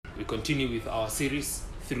We continue with our series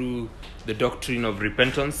through the doctrine of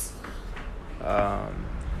repentance.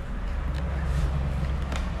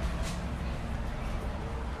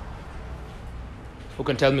 Who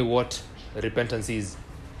can tell me what repentance is?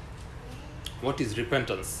 What is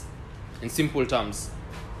repentance in simple terms?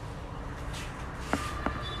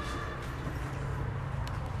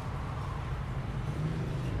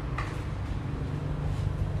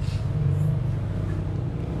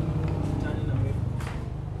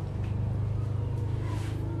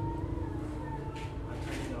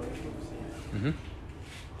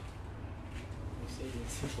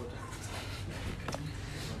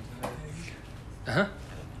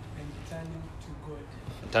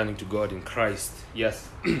 Turning to God in Christ. Yes.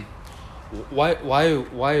 Why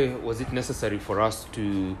was it necessary for us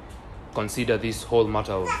to consider this whole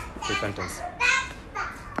matter of repentance?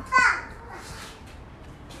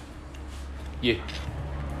 Yeah.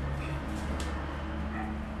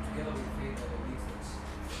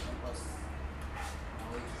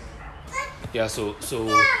 Yeah, so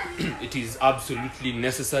it is absolutely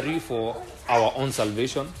necessary for our own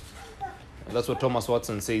salvation. And that's what Thomas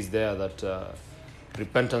Watson says there, that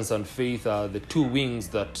repentance and faith are the two wings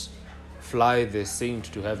that fly the saint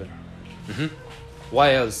to heaven.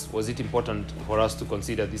 Why else was it important for us to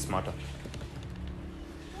consider this matter?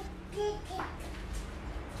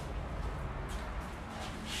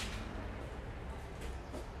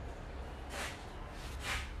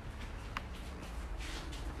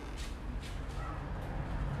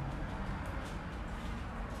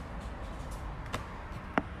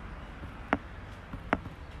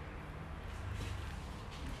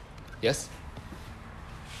 Yes?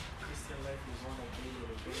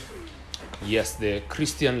 Yes, the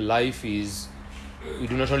Christian life is, we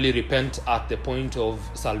do not only repent at the point of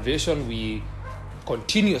salvation, we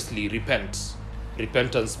continuously repent.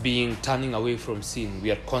 Repentance being turning away from sin. We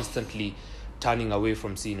are constantly turning away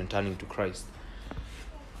from sin and turning to Christ.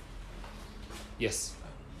 Yes?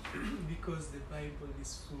 Because the Bible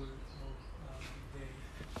is full of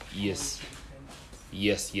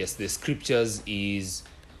Yes, the scriptures is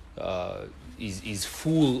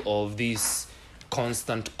full of this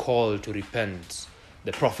constant call to repent.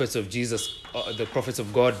 The prophets of Jesus, the prophets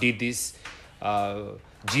of God did this.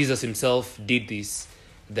 Jesus himself did this.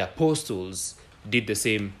 The apostles did the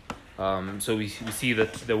same. So we see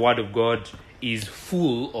that the word of God is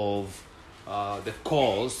full of the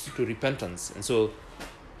calls to repentance. And so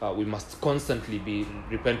we must constantly be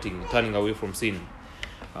repenting, turning away from sin.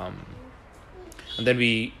 And then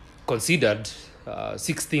we considered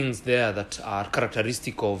 6 things there that are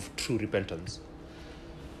characteristic of true repentance.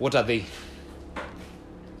 What are they?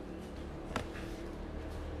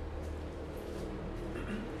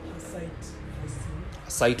 A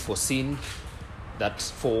sight for sin. That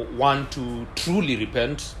for one to truly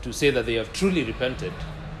repent, to say that they have truly repented,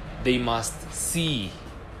 they must see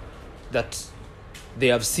that they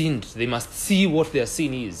have sinned. They must see what their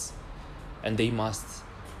sin is. And they must,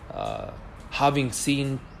 having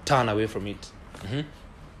sinned, turn away from it.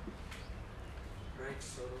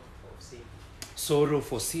 Sorrow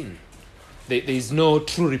for sin. There is no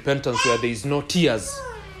true repentance where there is no tears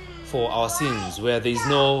for our sins, where there is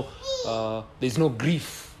no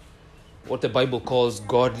grief, what the Bible calls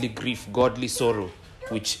godly grief, godly sorrow,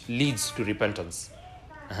 which leads to repentance.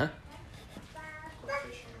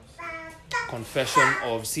 Confession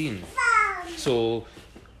of sin. So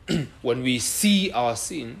when we see our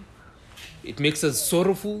sin, it makes us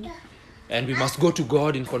sorrowful, and we must go to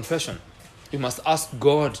God in confession. We must ask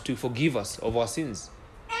God to forgive us of our sins,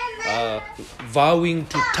 vowing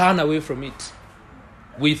to turn away from it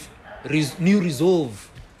with new resolve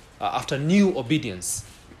after new obedience,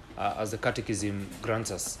 as the Catechism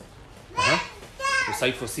grants us. To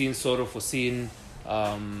sight for sin, sorrow for sin,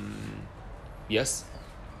 yes,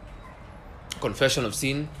 confession of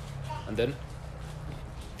sin, and then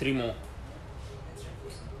 3 more.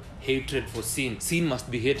 Hatred for sin. Sin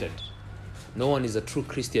must be hated. No one is a true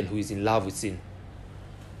Christian who is in love with sin.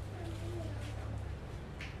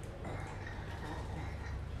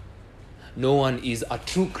 No one is a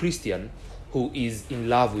true Christian who is in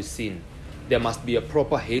love with sin. There must be a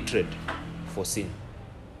proper hatred for sin.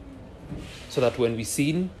 So that when we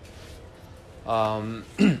sin, or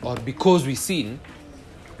because we sin,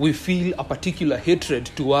 we feel a particular hatred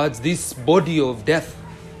towards this body of death.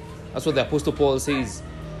 That's what the Apostle Paul says.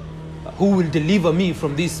 Who will deliver me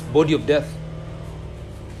from this body of death?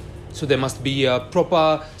 So there must be a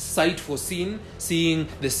proper sight for sin, seeing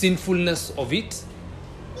the sinfulness of it,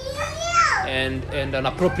 and an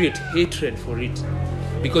appropriate hatred for it,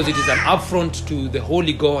 because it is an affront to the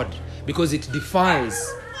holy God, because it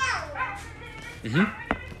defiles.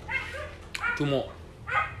 Two more.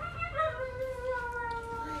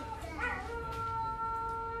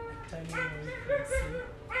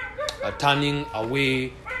 Turning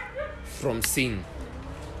away from sin.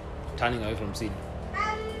 Turning away from sin.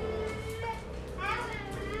 Turning away from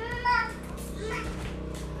sin.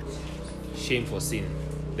 Shame for sin.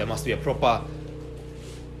 There must be a proper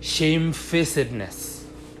shamefacedness.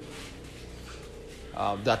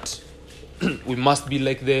 That we must be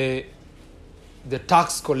like the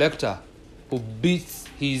tax collector who beats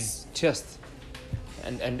his chest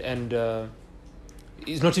and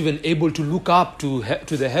is not even able to look up to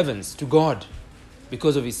the heavens, to God,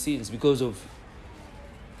 because of his sins, because of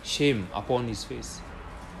shame upon his face.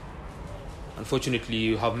 Unfortunately,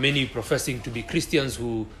 you have many professing to be Christians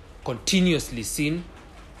who continuously sin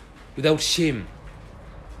without shame,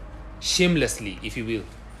 shamelessly, if you will.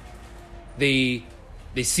 They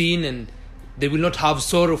sin and they will not have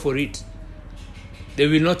sorrow for it. They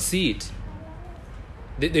will not see it.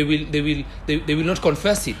 They will not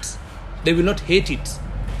confess it. They will not hate it.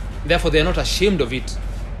 Therefore, they are not ashamed of it.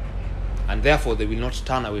 And therefore, they will not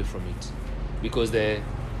turn away from it. Because the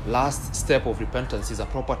last step of repentance is a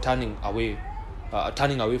proper turning away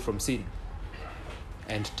from sin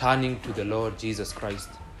and turning to the Lord Jesus Christ,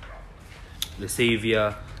 the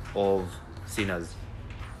Savior of sinners.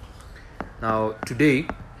 Now, today,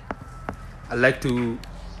 I'd like to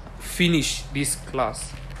finish this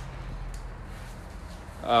class.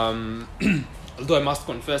 Although I must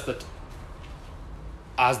confess that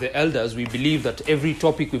as the elders, we believe that every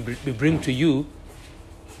topic we bring to you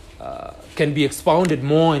can be expounded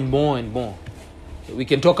more and more and more. We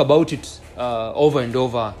can talk about it over and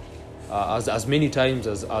over as many times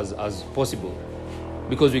as possible,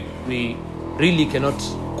 because we really cannot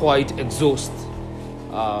quite exhaust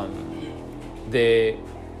the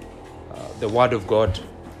Word of God.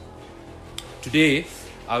 Today,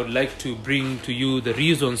 I would like to bring to you the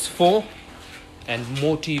reasons for and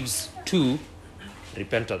motives to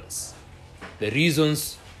repentance. The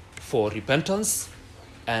reasons for repentance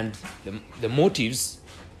and the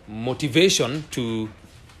motivation to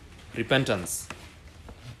repentance.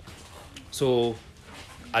 So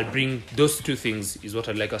I'll bring those two things is what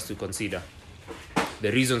I'd like us to consider.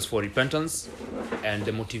 The reasons for repentance and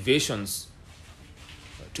the motivations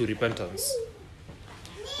to repentance.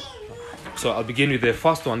 So I'll begin with the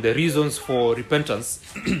first one, the reasons for repentance.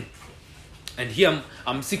 And here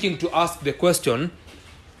I'm seeking to ask the question,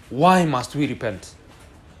 why must we repent?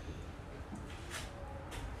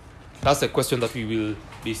 That's the question that we will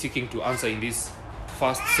be seeking to answer in this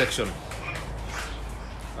first section.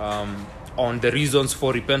 On the reasons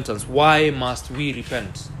for repentance. Why must we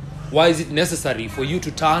repent? Why is it necessary for you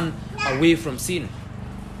to turn away from sin?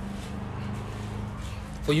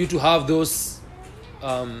 For you to have those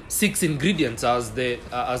 6 ingredients as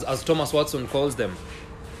Thomas Watson calls them.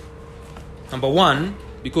 Number 1,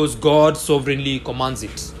 because God sovereignly commands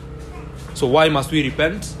it. So why must we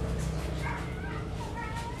repent?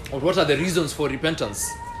 Or what are the reasons for repentance?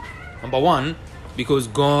 Number 1, because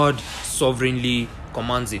God sovereignly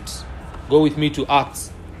commands it. Go with me to Acts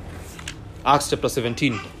chapter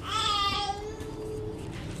 17.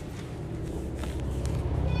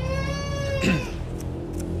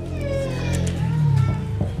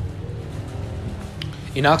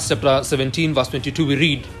 In Acts chapter 17, verse 22, we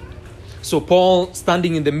read, "So Paul,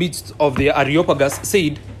 standing in the midst of the Areopagus,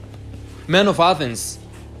 said, 'Men of Athens,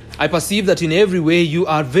 I perceive that in every way you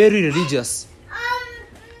are very religious.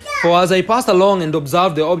 For as I passed along and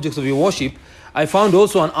observed the objects of your worship, I found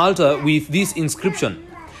also an altar with this inscription,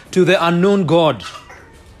 To the unknown God.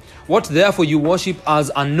 What therefore you worship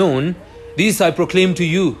as unknown, this I proclaim to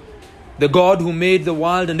you. The God who made the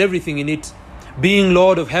world and everything in it, being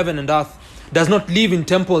Lord of heaven and earth, does not live in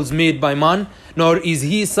temples made by man, nor is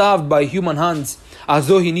he served by human hands, as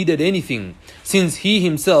though he needed anything, since he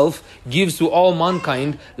himself gives to all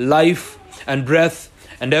mankind life and breath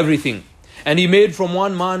and everything. And he made from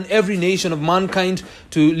one man every nation of mankind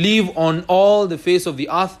to live on all the face of the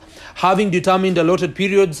earth, having determined allotted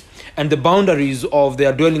periods and the boundaries of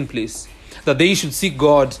their dwelling place, that they should seek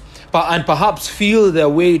God and perhaps feel their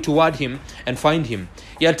way toward him and find him.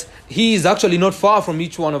 Yet he is actually not far from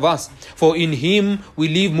each one of us, for in him we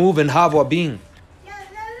live, move, and have our being.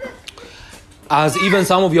 As even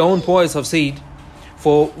some of your own poets have said,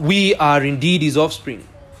 for we are indeed his offspring.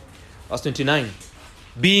 Verse 29.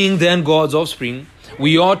 Being then God's offspring,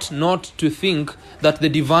 we ought not to think that the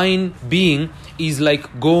divine being is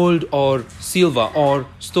like gold or silver or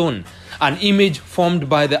stone, an image formed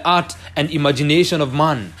by the art and imagination of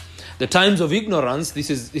man. The times of ignorance, this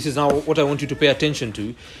is now what I want you to pay attention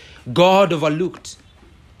to, God overlooked.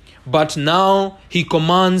 But now he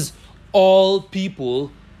commands all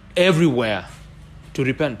people everywhere to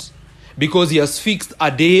repent, because he has fixed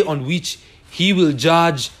a day on which he will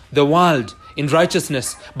judge the world in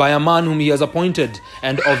righteousness by a man whom he has appointed.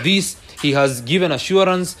 And of this he has given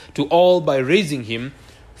assurance to all by raising him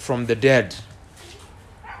from the dead.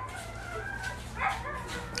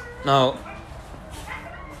 Now,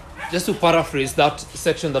 just to paraphrase that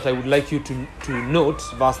section that I would like you to note,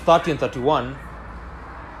 verse 30 and 31,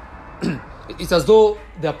 it's as though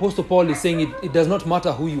the Apostle Paul is saying it does not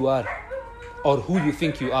matter who you are or who you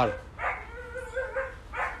think you are.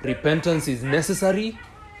 Repentance is necessary.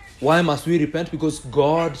 Why must we repent? Because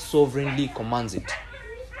God sovereignly commands it.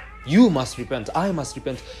 You must repent. I must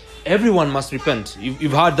repent. Everyone must repent.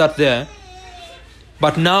 You've heard that there.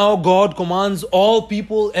 But now God commands all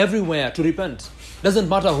people everywhere to repent. Doesn't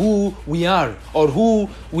matter who we are or who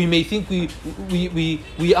we may think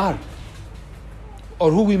we are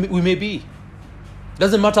or who we may be.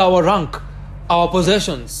 Doesn't matter our rank, our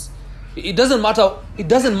possessions. It doesn't matter. It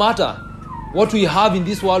doesn't matter what we have in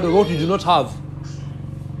this world or what we do not have.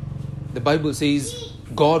 The Bible says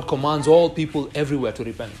God commands all people everywhere to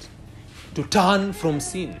repent, to turn from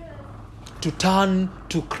sin, to turn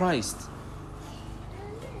to Christ.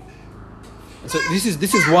 And so this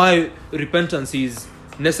is why repentance is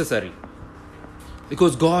necessary,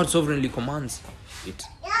 because God sovereignly commands it.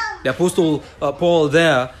 The Apostle Paul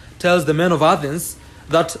there tells the men of Athens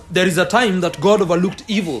that there is a time that God overlooked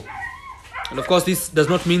evil. And of course, this does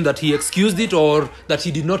not mean that he excused it or that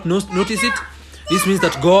he did not notice it. This means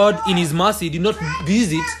that God, in his mercy, did not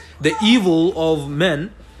visit the evil of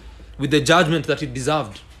men with the judgment that it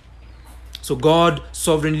deserved. So God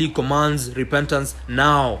sovereignly commands repentance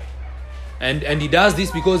now. And he does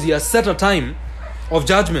this because he has set a time of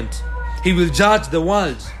judgment. He will judge the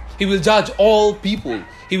world. He will judge all people.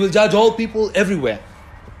 He will judge all people everywhere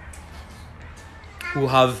who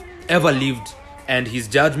have ever lived. And his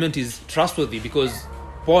judgment is trustworthy, because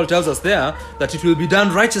Paul tells us there that it will be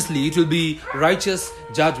done righteously. It will be righteous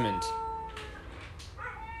judgment.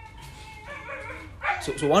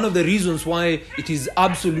 So one of the reasons why it is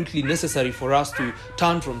absolutely necessary for us to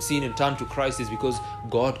turn from sin and turn to Christ is because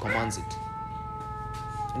God commands it.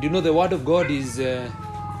 And you know, the word of God is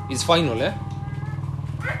final.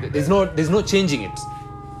 There's no changing it.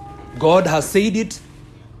 God has said it,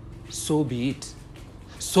 so be it.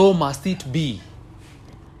 So must it be.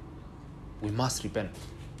 We must repent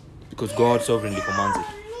because God sovereignly commands it.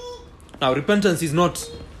 Now, repentance is not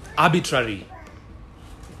arbitrary.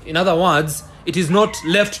 In other words, it is not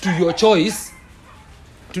left to your choice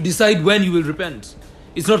to decide when you will repent.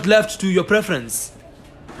 It's not left to your preference,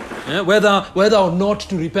 whether or not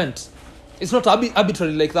to repent. It's not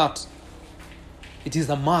arbitrary like that. It is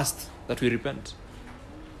a must that we repent.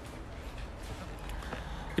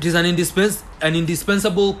 It is an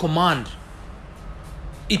indispensable command.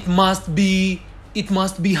 It must be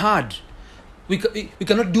hard. We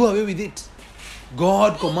cannot do away with it.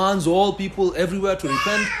 God commands all people everywhere to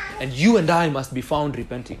repent, and you and I must be found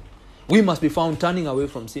repenting. We must be found turning away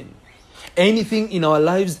from sin. Anything in our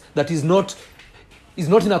lives that is not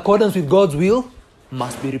in accordance with God's will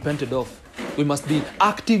must be repented of. We must be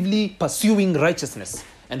actively pursuing righteousness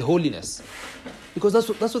and holiness, because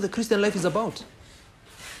that's what the Christian life is about.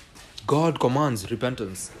 God commands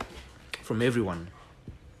repentance from everyone.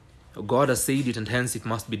 God has said it, and hence it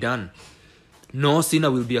must be done. No sinner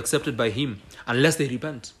will be accepted by him unless they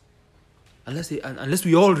repent. Unless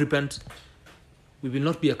we all repent, we will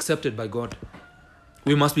not be accepted by God.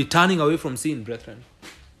 We must be turning away from sin, brethren.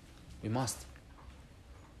 We must.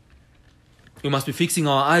 We must be fixing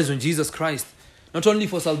our eyes on Jesus Christ, not only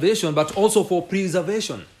for salvation, but also for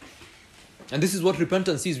preservation. And this is what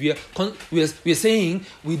repentance is. We are saying,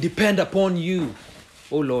 we depend upon you,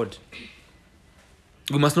 O Lord.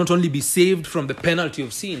 We must not only be saved from the penalty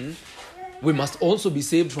of sin, we must also be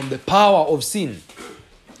saved from the power of sin.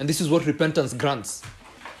 And this is what repentance grants.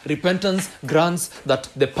 Repentance grants that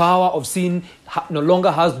the power of sin no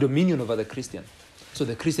longer has dominion over the Christian. So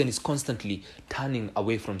the Christian is constantly turning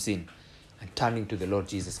away from sin and turning to the Lord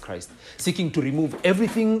Jesus Christ, seeking to remove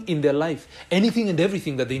everything in their life, anything and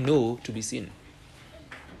everything that they know to be sin,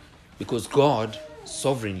 because God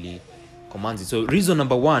sovereignly commands it. So reason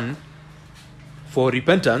number one for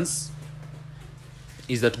repentance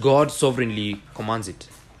is that God sovereignly commands it.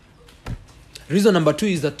 Reason number two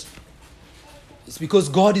is that it's because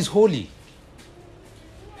God is holy.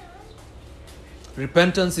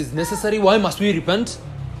 Repentance is necessary. Why must we repent?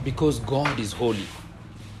 Because God is holy.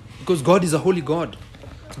 Because God is a holy God.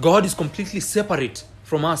 God is completely separate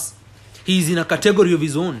from us. He is in a category of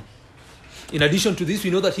his own. In addition to this, we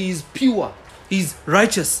know that he is pure. He is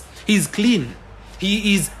righteous. He is clean.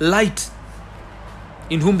 He is light,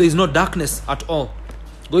 in whom there is no darkness at all.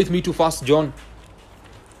 Go with me to 1 John.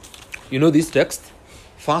 You know this text?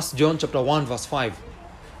 1 John chapter 1 verse 5.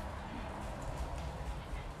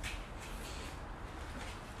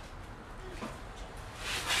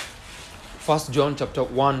 1 John chapter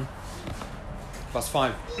 1 verse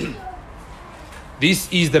 5. This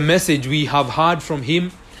is the message we have heard from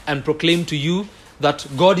him and proclaimed to you, that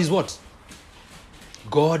God is what?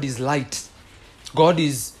 God is light. God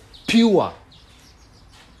is pure.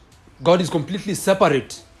 God is completely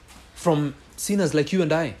separate from sinners like you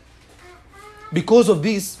and I. Because of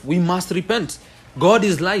this, we must repent. God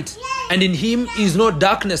is light, and in him is no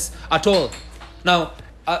darkness at all. Now,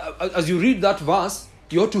 as you read that verse,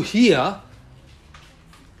 you ought to hear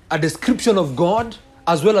a description of God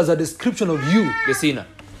as well as a description of you, the sinner.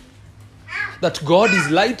 That God is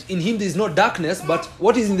light, in him there is no darkness, but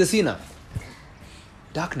what is in the sinner?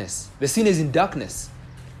 Darkness. The sinner is in darkness.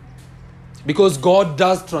 Because God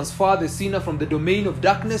does transfer the sinner from the domain of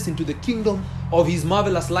darkness into the kingdom of his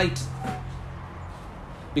marvelous light.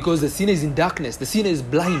 Because the sinner is in darkness. The sinner is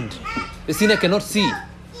blind. The sinner cannot see.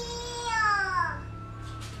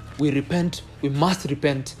 We repent. We must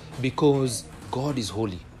repent because God is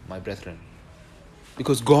holy, my brethren.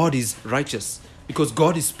 Because God is righteous. Because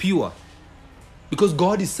God is pure. Because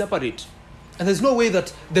God is separate. And there's no way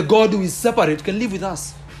that the God who is separate can live with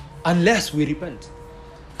us unless we repent.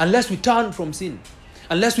 Unless we turn from sin.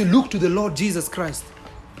 Unless we look to the Lord Jesus Christ.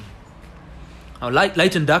 Now,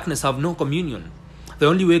 light and darkness have no communion. The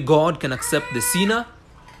only way God can accept the sinner,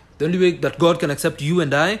 the only way that God can accept you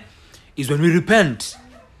and I, is when we repent.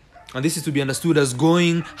 And this is to be understood as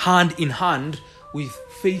going hand in hand with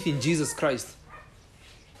faith in Jesus Christ.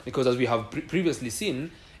 Because as we have previously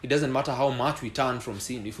seen, it doesn't matter how much we turn from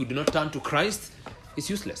sin. If we do not turn to Christ, it's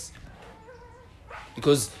useless.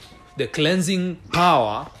 Because the cleansing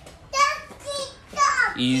power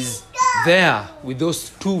is there with those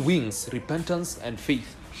two wings, repentance and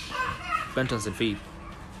faith. Repentance and faith.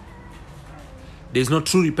 There is no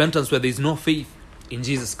true repentance where there is no faith in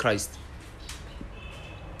Jesus Christ.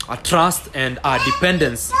 A trust and a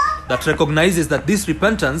dependence that recognizes that this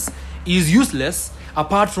repentance is useless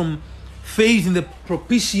apart from faith in the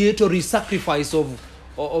propitiatory sacrifice of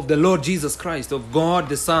the Lord Jesus Christ, of God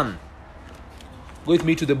the Son. Go with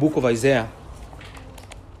me to the book of Isaiah.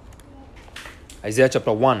 Isaiah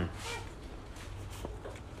chapter 1.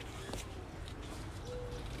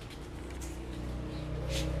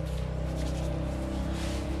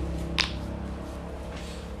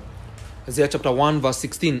 Isaiah chapter 1 verse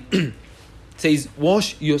 16 says,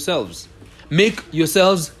 "Wash yourselves, make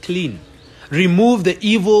yourselves clean. Remove the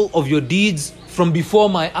evil of your deeds from before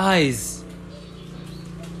my eyes.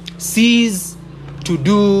 Cease to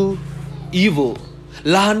do evil.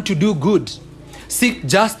 Learn to do good. Seek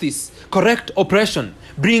justice. Correct oppression.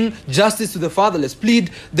 Bring justice to the fatherless.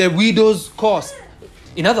 Plead the widow's cause."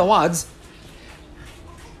 In other words,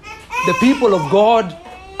 the people of God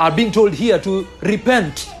are being told here to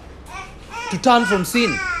repent, to turn from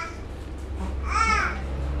sin.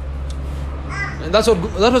 And that's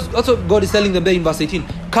what God is telling them there in verse 18.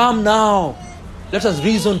 "Come now, let us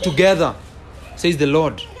reason together, says the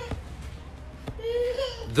Lord.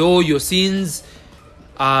 Though your sins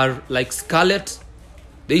are like scarlet,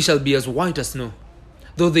 they shall be as white as snow.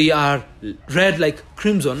 Though they are red like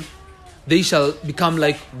crimson, they shall become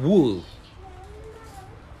like wool."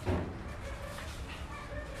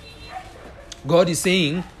 God is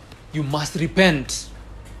saying, you must repent.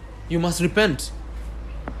 You must repent.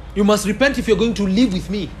 You must repent if you're going to live with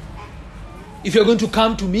me. If you're going to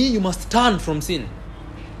come to me, you must turn from sin.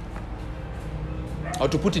 Or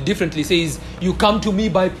to put it differently, says, you come to me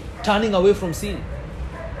by turning away from sin.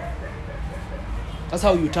 That's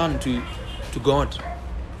how you turn to God.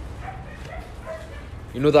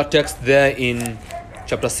 You know that text there in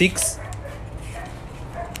chapter 6?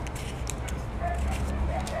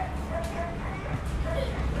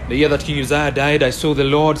 The year that King Uzziah died, I saw the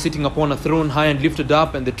Lord sitting upon a throne high and lifted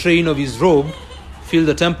up, and the train of his robe filled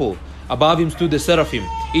the temple. Above him stood the seraphim.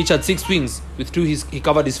 Each had 6 wings. With 2 he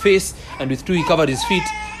covered his face, and with 2 he covered his feet,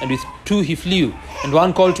 and with 2 he flew. And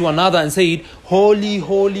one called to another and said, "Holy,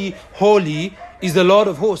 holy, holy is the Lord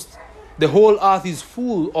of hosts. The whole earth is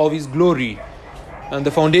full of his glory." And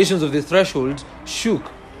the foundations of the threshold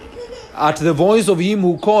shook at the voice of him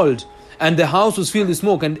who called, and the house was filled with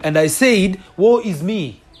smoke. And I said, "Woe is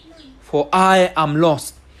me, for I am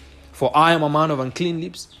lost. For I am a man of unclean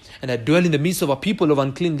lips, and I dwell in the midst of a people of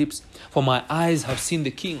unclean lips. For my eyes have seen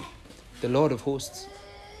the King, the Lord of hosts."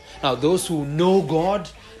 Now, those who know God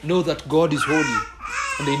know that God is holy,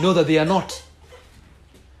 and they know that they are not.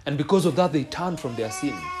 And because of that, they turn from their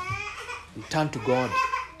sin. They turn to God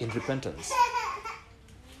in repentance.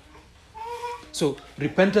 So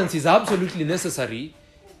repentance is absolutely necessary,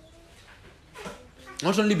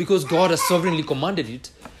 not only because God has sovereignly commanded it,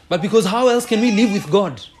 but because how else can we live with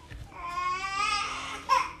God?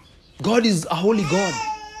 God is a holy God.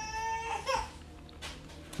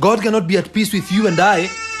 God cannot be at peace with you and I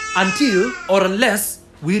until or unless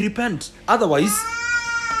we repent. Otherwise,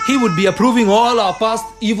 He would be approving all our past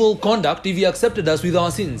evil conduct if He accepted us with our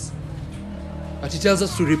sins. But He tells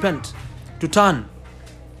us to repent, to turn.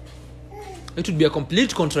 It would be a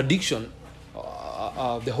complete contradiction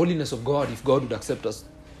of the holiness of God if God would accept us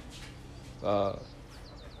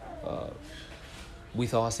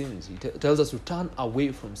with our sins. He tells us to turn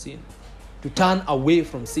away from sin. To turn away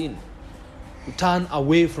from sin. To turn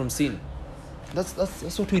away from sin.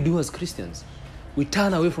 That's what we do as Christians. We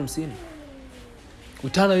turn away from sin. We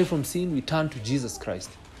turn away from sin. We turn to Jesus Christ.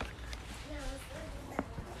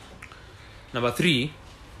 Number 3,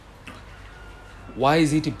 why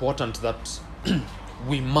is it important that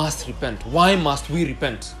we must repent? Why must we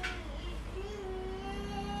repent?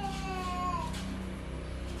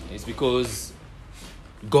 It's because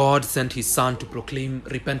God sent His Son to proclaim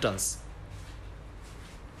repentance.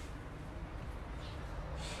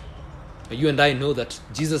 You and I know that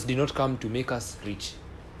Jesus did not come to make us rich.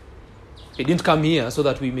 He didn't come here so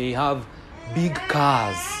that we may have big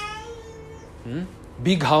cars,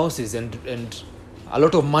 big houses and a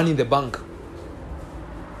lot of money in the bank.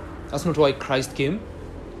 That's not why Christ came.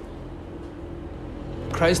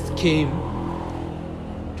 Christ came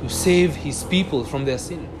to save His people from their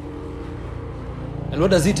sin. And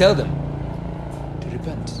what does He tell them? To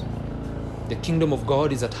repent. The kingdom of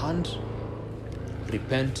God is at hand.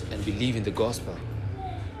 Repent and believe in the gospel.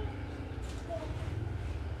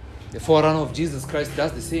 The forerunner of Jesus Christ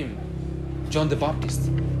does the same. John the Baptist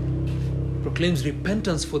proclaims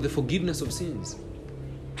repentance for the forgiveness of sins.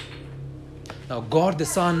 Now God the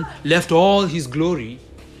Son left all His glory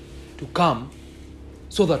to come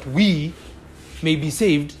so that we may be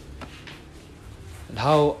saved. And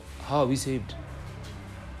how are we saved?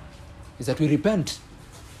 Is that we repent.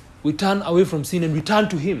 We turn away from sin and we turn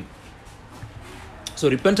to Him. So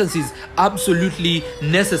repentance is absolutely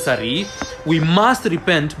necessary. We must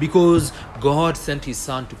repent because God sent His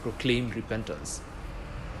Son to proclaim repentance.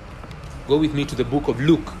 Go with me to the book of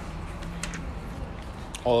Luke.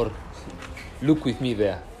 Or look with me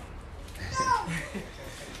there.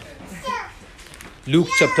 Luke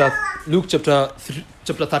chapter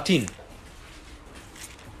 13.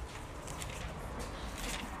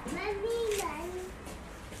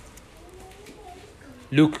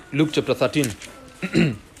 Luke chapter 13.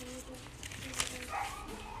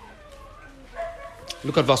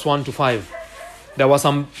 Look at verse 1 to 5. There were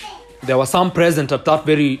some present at that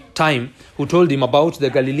very time who told Him about the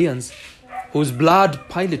Galileans whose blood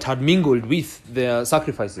Pilate had mingled with their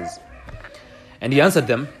sacrifices. And He answered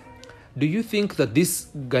them, "Do you think that these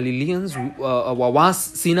Galileans were worse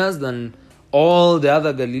sinners than all the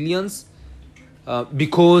other Galileans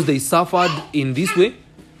because they suffered in this way?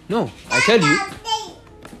 No, I tell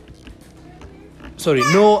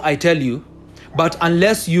you, but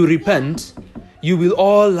unless you repent, you will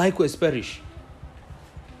all likewise perish."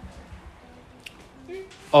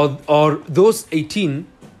 Or those 18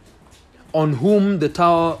 on whom the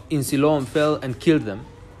tower in Siloam fell and killed them,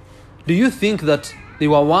 do you think that they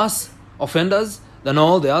were worse offenders than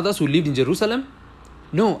all the others who lived in Jerusalem?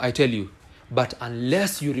 No, I tell you, but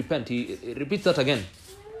unless you repent, he repeats that again,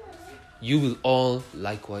 you will all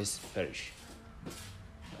likewise perish.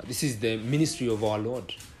 This is the ministry of our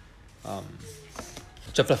Lord.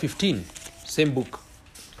 Chapter 15, same book.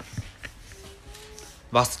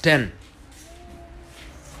 Verse 10.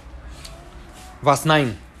 Verse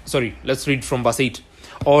 9. Sorry, let's read from verse 8.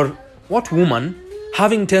 Or what woman,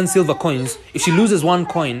 having 10 silver coins, if she loses one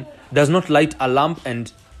coin, does not light a lamp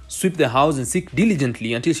and sweep the house and seek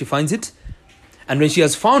diligently until she finds it? And when she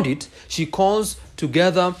has found it, she calls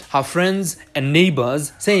together her friends and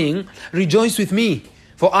neighbors, saying, "Rejoice with me,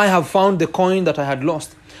 for I have found the coin that I had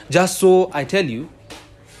lost." Just so, I tell you,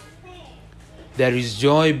 there is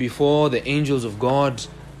joy before the angels of God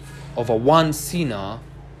over one sinner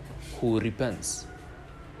who repents.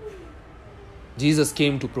 Jesus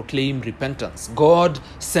came to proclaim repentance. God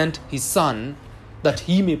sent His Son that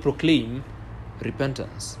He may proclaim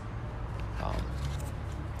repentance.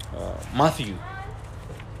 Matthew.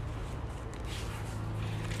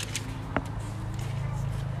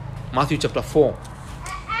 Matthew chapter 4.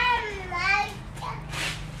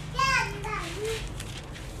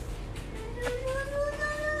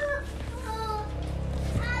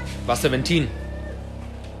 Verse 17.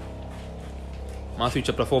 Matthew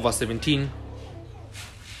chapter 4 verse 17.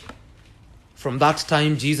 From that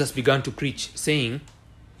time Jesus began to preach, saying,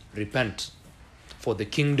 repent, for the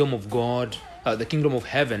kingdom of God, the kingdom of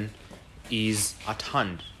heaven is at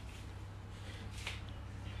hand.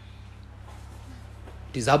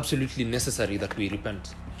 It is absolutely necessary that we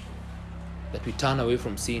repent, that we turn away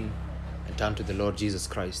from sin and turn to the Lord Jesus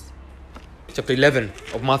Christ. Chapter 11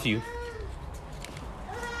 of Matthew.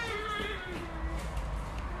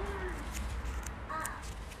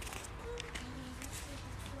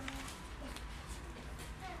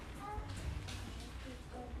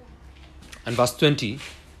 And verse 20.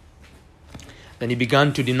 Then he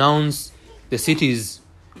began to denounce the cities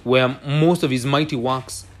where most of his mighty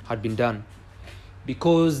works had been done,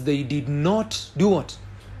 because they did not do what?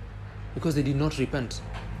 Because they did not repent.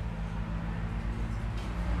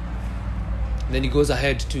 Then he goes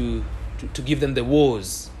ahead to give them the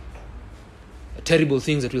woes, the terrible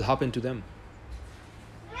things that will happen to them,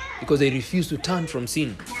 because they refuse to turn from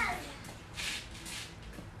sin.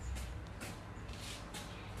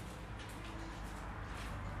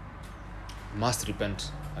 Must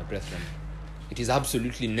repent, my brethren. It is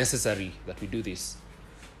absolutely necessary that we do this.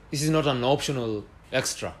 This is not an optional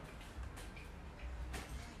extra.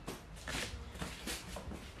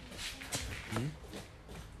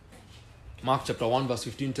 Mark chapter 1 verse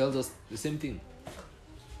 15 tells us the same thing.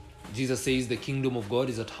 Jesus says the kingdom of God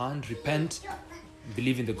is at hand. Repent,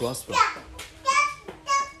 believe in the gospel.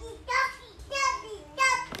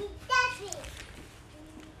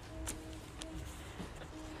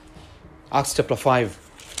 Acts chapter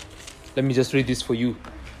 5. Let me just read this for you.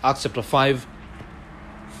 Acts chapter 5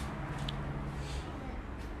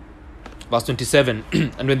 verse 27.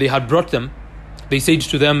 And when they had brought them, they said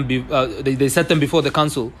to them, they set them before the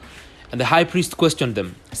council, and the high priest questioned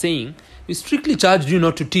them, saying, we strictly charged you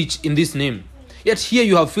not to teach in this name. Yet here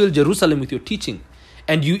you have filled Jerusalem with your teaching,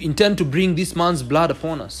 and you intend to bring this man's blood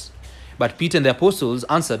upon us. But Peter and the apostles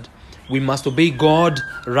answered, we must obey God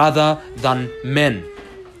rather than men.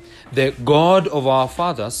 The God of our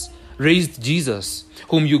fathers raised Jesus,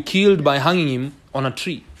 whom you killed by hanging him on a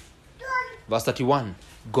tree. Verse 31.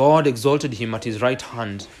 God exalted him at his right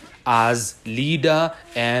hand as leader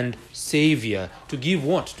and savior. To give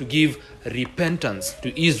what? To give repentance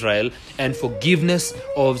to Israel and forgiveness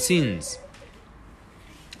of sins.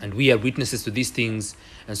 And we are witnesses to these things,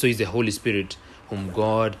 and so is the Holy Spirit, whom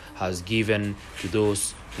God has given to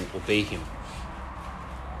those who obey him.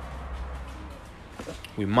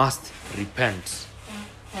 We must repent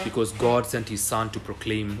because God sent his Son to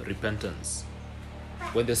proclaim repentance.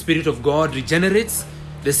 When the Spirit of God regenerates,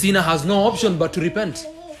 the sinner has no option but to repent.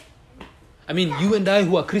 I mean, you and I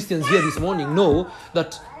who are Christians here this morning know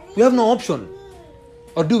that we have no option.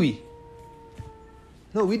 Or do we?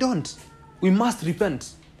 No, we don't. We must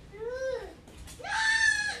repent.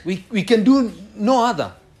 We can do no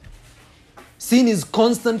other. Sin is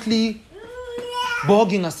constantly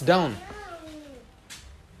bogging us down.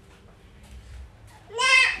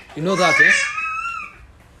 You know that, eh?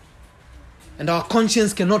 And our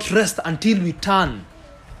conscience cannot rest until we turn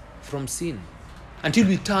from sin, until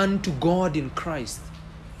we turn to God in Christ.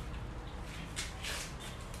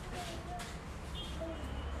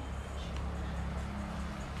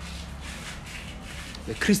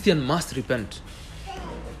 The Christian must repent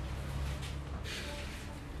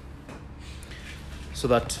so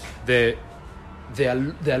that their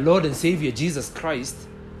Lord and Savior Jesus Christ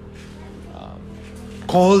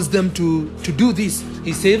calls them to do this.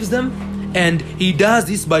 He saves them, and he does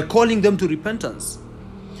this by calling them to repentance.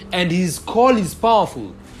 And his call is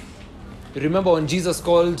powerful. You remember when Jesus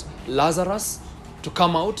called Lazarus to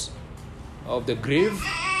come out of the grave?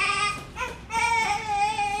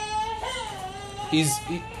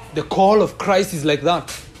 The call of Christ is like that.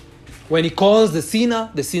 When he calls the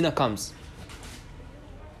sinner comes.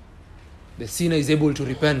 The sinner is able to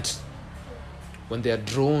repent when they are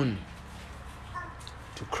drawn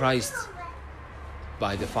to Christ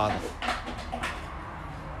by the Father.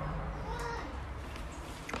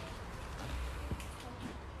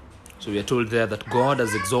 So we are told there that God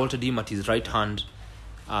has exalted him at his right hand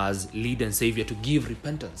as leader and savior to give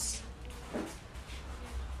repentance.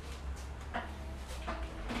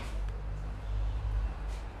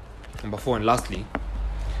 Number 4, and lastly,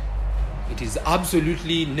 it is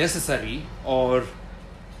absolutely necessary, or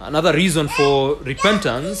another reason for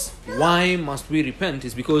repentance, why must we repent,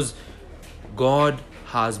 is because God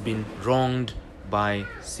has been wronged by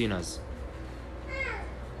sinners.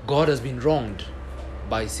 God has been wronged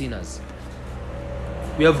by sinners.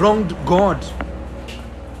 We have wronged God.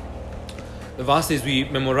 The verses we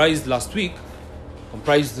memorized last week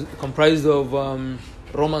comprised of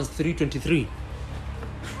Romans 3:23.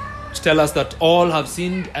 tell us that all have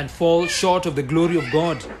sinned and fall short of the glory of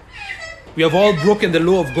God. We have all broken the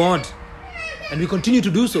law of God, and we continue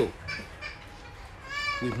to do so.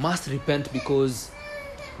 We must repent because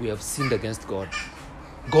we have sinned against God.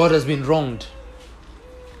 God has been wronged.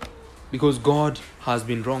 Because God has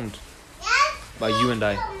been wronged by you and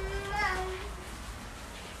I.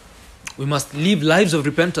 We must live lives of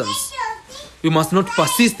repentance. We must not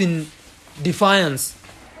persist in defiance.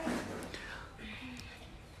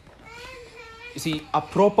 You see, a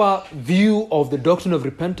proper view of the doctrine of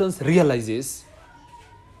repentance realizes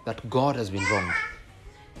that God has been wronged.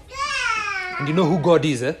 And you know who God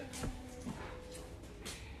is, eh?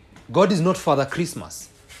 God is not Father Christmas.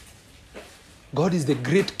 God is the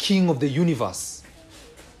great King of the universe.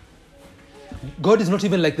 God is not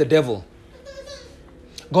even like the devil.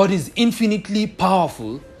 God is infinitely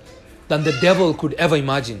powerful than the devil could ever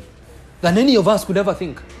imagine, than any of us could ever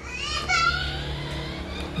think.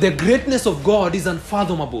 The greatness of God is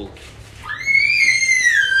unfathomable.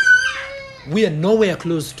 We are nowhere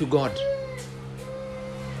close to God.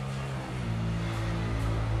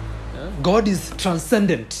 God is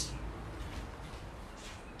transcendent.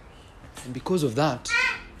 And because of that,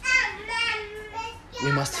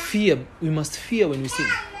 we must fear when we sin.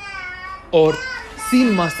 Or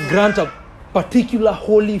sin must grant a particular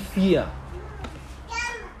holy fear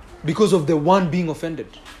because of the one being offended.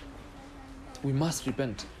 We must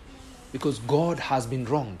repent because God has been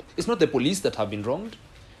wronged. It's not the police that have been wronged.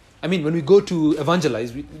 I mean, when we go to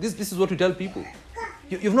evangelize, this is what we tell people.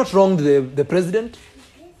 You've not wronged the president.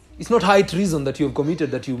 It's not high treason that you have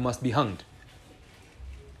committed that you must be hanged.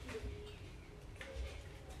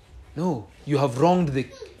 No, you have wronged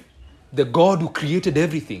the God who created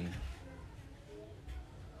everything.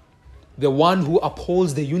 The one who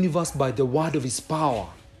upholds the universe by the word of his power.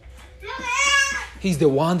 He's the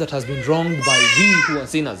one that has been wronged by we who are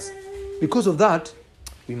sinners. Because of that,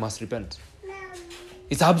 we must repent.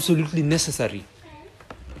 It's absolutely necessary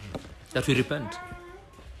that we repent.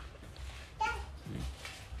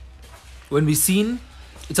 When we sin,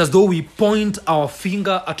 it's as though we point our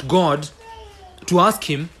finger at God to ask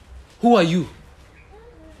him, who are you?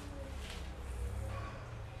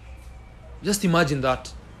 Just imagine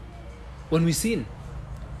that. When we sin,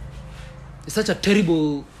 it's such a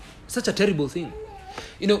terrible thing.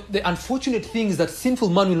 You know, the unfortunate thing is that sinful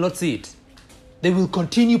man will not see it. They will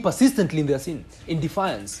continue persistently in their sin, in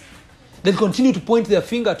defiance. They'll continue to point their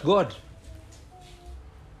finger at God,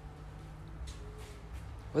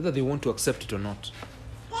 whether they want to accept it or not.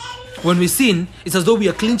 When we sin, it's as though we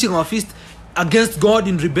are clenching our fist against God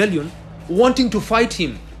in rebellion, wanting to fight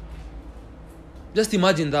him. Just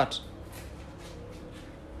imagine that.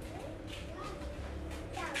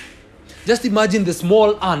 Just imagine the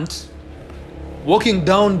small ant walking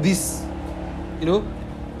down this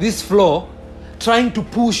floor, trying to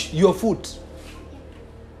push your foot.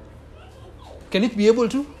 Can it be able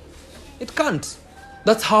to? It can't.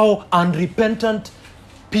 That's how unrepentant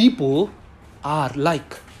people are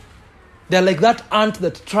like. They're like that ant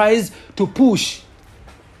that tries to push,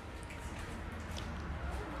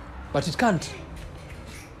 but it can't.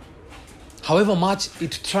 However much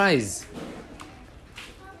it tries.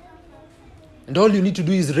 And all you need to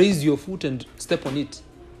do is raise your foot and step on it.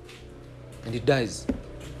 And it dies.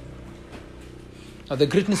 Now the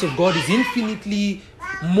greatness of God is infinitely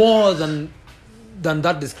more than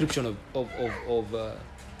that description of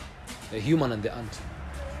the human and the ant.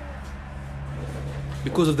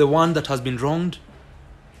 Because of the one that has been wronged,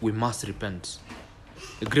 we must repent.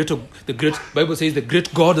 The great Bible says the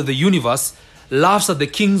great God of the universe laughs at the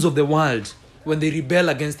kings of the world when they rebel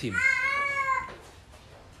against him.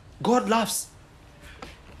 God laughs.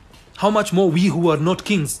 How much more we who are not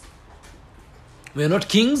kings? We are not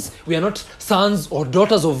kings. We are not sons or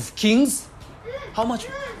daughters of kings. How much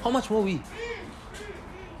more we?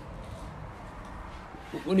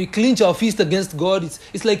 When we clench our fist against God,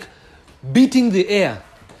 it's like beating the air,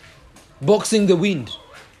 boxing the wind,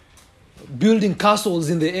 building castles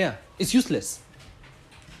in the air. It's useless.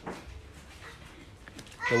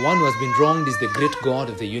 The one who has been wronged is the great God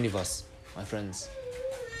of the universe, my friends.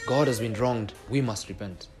 God has been wronged. We must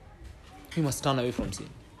repent. We must turn away from sin.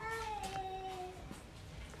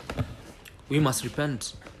 We must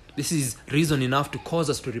repent. This is reason enough to cause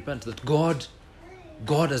us to repent, that God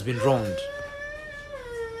has been wronged.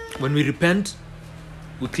 When we repent,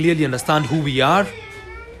 we clearly understand who we are.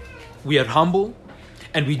 We are humble,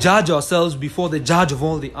 and we judge ourselves before the judge of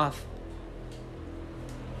all the earth.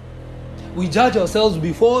 We judge ourselves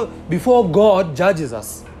before God judges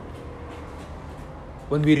us.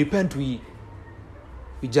 When we repent, we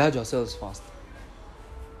judge ourselves first.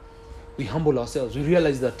 We humble ourselves. We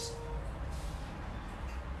realize that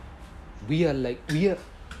We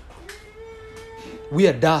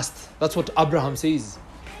are dust. That's what Abraham says.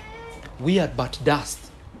 We are but dust.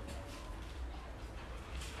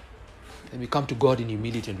 And we come to God in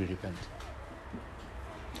humility and we repent.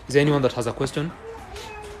 Is there anyone that has a question?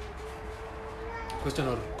 Question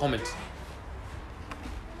or comment?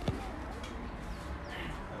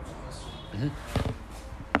 Mm-hmm.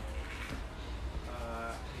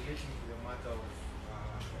 Relating to the matter of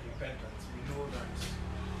repentance, we know that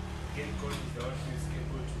again God is the one who is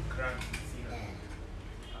able to grant the sinner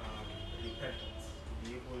repentance, to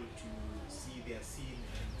be able to see their sin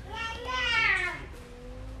and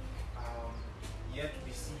yet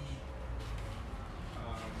we see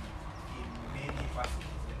in many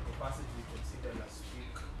passages, like the passage we considered last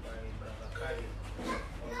week by Brother Kahure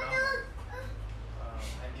or Rama,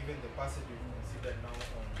 and even the passage we considered now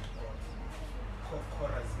on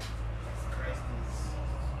Chorazin, as Christ is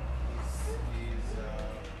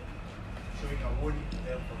showing a warning to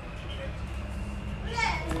them for not repenting.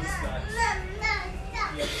 Shows that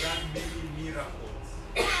he has done many miracles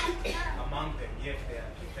among them, yet they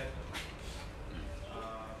are repentant.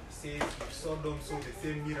 Says if Sodom saw the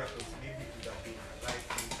same miracles, maybe it would have been alive.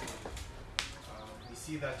 We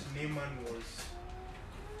see that Naaman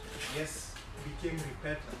became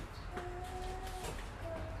repentant,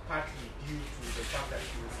 partly due to the fact that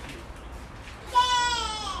he was healed.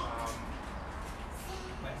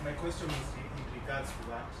 My question is in regards to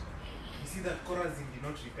that. We see that Chorazin did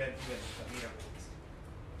not repent even after miracles.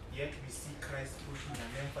 Yet we see Christ putting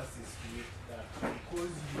an emphasis to it that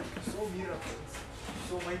because you saw miracles,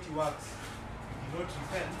 so mighty works, you did not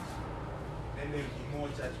repent, then there will be more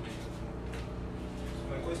judgment of you. So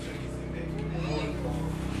my question is in the role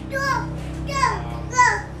of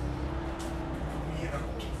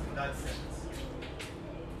miracles in that sense,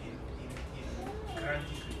 in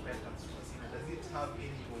granting repentance for sin, does it have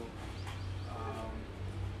any role?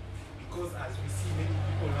 Because as we see many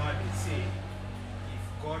people nowadays say, if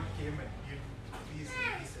God came and did this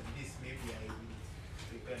and this and this, maybe I will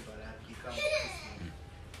repent or I'll become a Christian.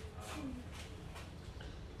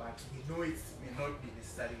 But we know it may not be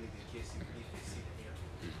necessarily the case even if they see the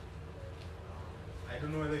miracle. I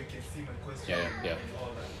don't know whether you can see my question Yeah. and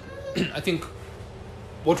all that. I think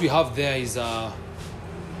what we have there is a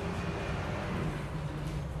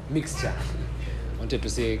mixture. I wanted to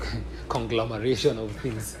say conglomeration of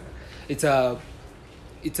things. It's a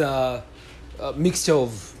mixture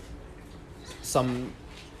of some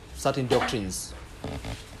certain doctrines.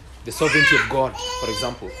 The sovereignty of God, for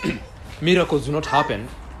example. Miracles do not happen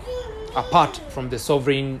apart from the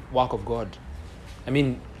sovereign work of God. I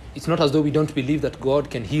mean, it's not as though we don't believe that God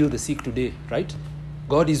can heal the sick today, right?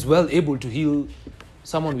 God is well able to heal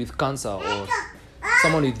someone with cancer or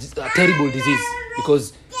someone with a terrible disease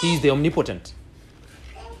because He is the omnipotent.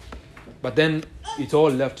 But then it's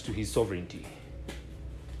all left to His sovereignty.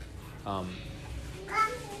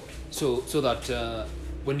 So that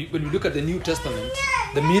when you look at the New Testament,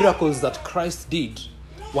 the miracles that Christ did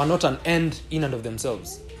were not an end in and of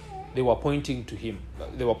themselves. They were pointing to Him.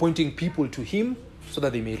 They were pointing people to Him so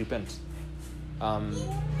that they may repent.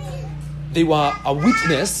 They were a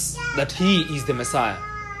witness that He is the Messiah,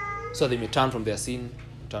 so they may turn from their sin,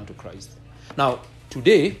 turn to Christ. Now,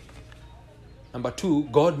 today, number 2,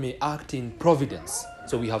 God may act in providence.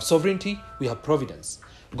 So we have sovereignty, we have providence.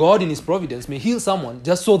 God in His providence may heal someone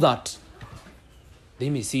just so that they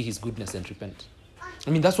may see His goodness and repent.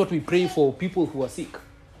 I mean, that's what we pray for people who are sick.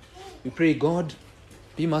 We pray, God,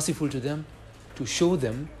 be merciful to them, to show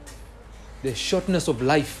them the shortness of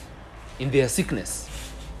life in their sickness.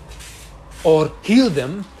 Or heal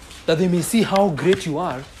them that they may see how great you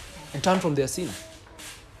are and turn from their sin.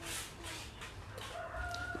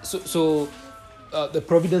 So the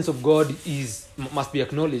providence of God must be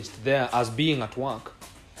acknowledged there as being at work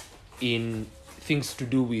in things to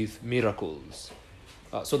do with miracles,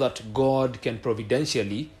 so that God can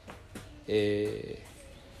providentially,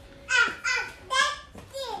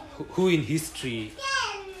 who in history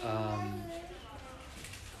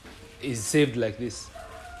is saved like this?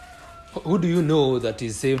 Who do you know that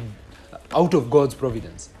is saved out of God's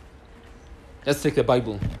providence? Let's take the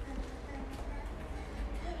Bible.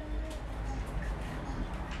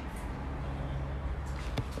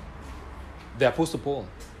 The Apostle Paul.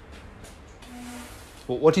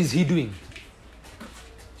 What is he doing?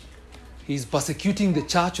 He's persecuting the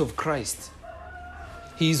church of Christ.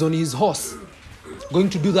 He is on his horse, going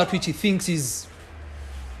to do that which he thinks is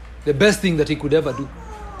the best thing that he could ever do.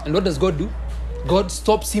 And what does God do? God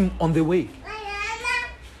stops him on the way.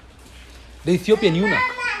 The Ethiopian eunuch.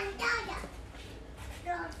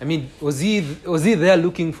 I mean, was he there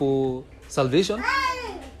looking for salvation?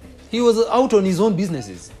 He was out on his own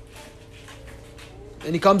businesses.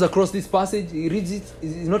 And he comes across this passage, he reads it,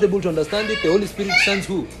 he's not able to understand it. The Holy Spirit sends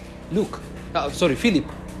who? Philip,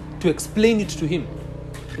 to explain it to him.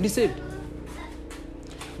 And he said,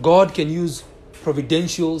 God can use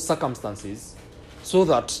providential circumstances so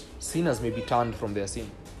that sinners may be turned from their sin.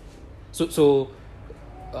 So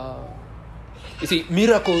you see,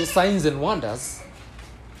 miracles, signs and wonders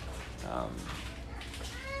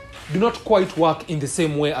do not quite work in the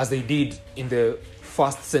same way as they did in the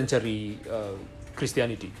first century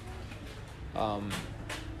Christianity.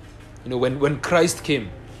 When Christ came,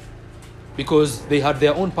 because they had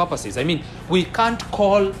their own purposes. I mean, we can't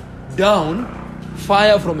call down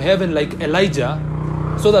fire from heaven like Elijah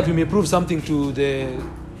so that we may prove something to the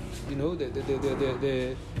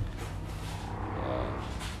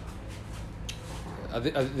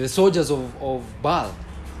soldiers of Baal.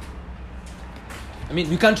 I mean,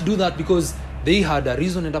 we can't do that because they had a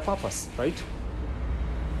reason and a purpose, right?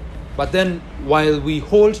 But then, while we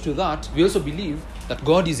hold to that, we also believe that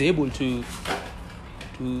God is able to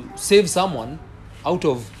save someone out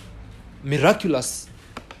of miraculous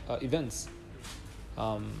events.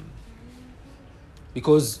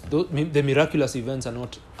 Because the miraculous events are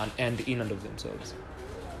not an end in and of themselves.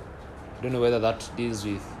 I don't know whether that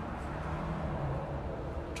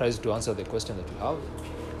tries to answer the question that you have. So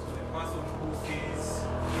the person who says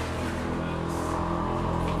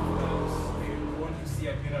they want to see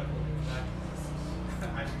a miracle, that is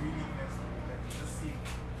unwillingness, that is a sin.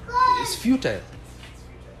 It's futile.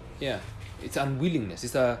 Yeah, it's unwillingness.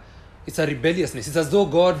 It's a rebelliousness. It's as though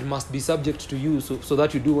God must be subject to you so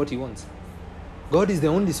that you do what He wants. God is the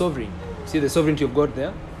only sovereign. See the sovereignty of God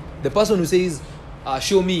there? The person who says,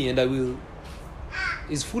 show me and I will,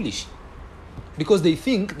 is foolish. Because they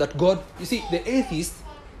think that God... You see, the atheist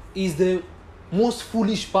is the most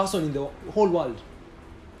foolish person in the whole world.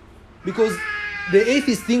 Because the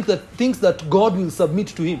atheist thinks that God will submit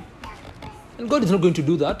to him. And God is not going to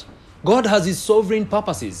do that. God has His sovereign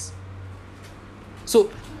purposes. So,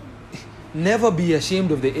 never be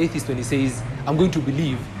ashamed of the atheist when he says, I'm going to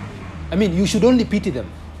believe. I mean, you should only pity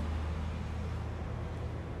them.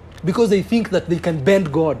 Because they think that they can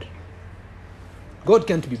bend God. God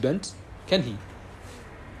can't be bent, can He?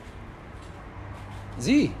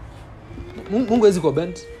 Mungu hawezi kuwa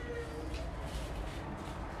bent.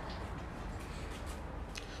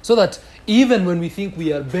 So that even when we think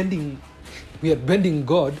we are bending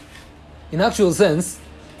God, in actual sense,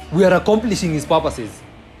 we are accomplishing His purposes.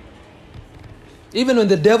 Even when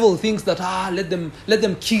the devil thinks that let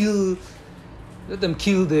them kill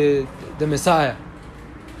the Messiah,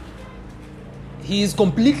 he is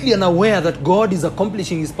completely unaware that God is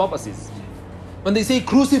accomplishing His purposes. When they say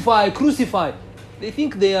crucify, they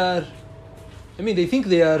think they are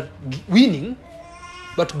winning,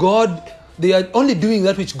 but they are only doing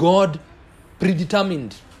that which God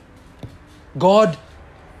predetermined, God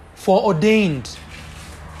foreordained.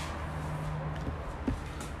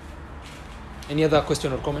 Any other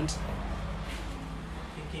question or comment?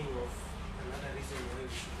 Thinking of another reason why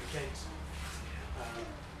we should repent,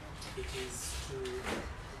 it is to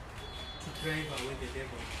drive away the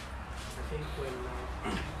devil. I think when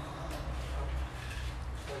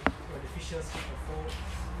Ephesians chapter 4,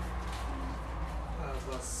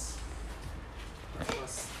 verse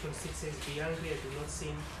 26 says, "Be angry and do not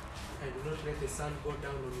sin, and do not let the sun go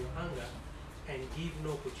down on your anger, and give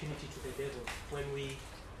no opportunity to the devil." When we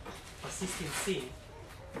persist in sin,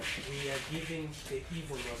 we are giving the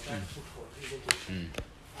evil one that foothold, isn't it?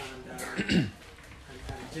 And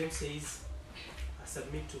James says,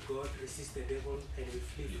 submit to God, resist the devil, and we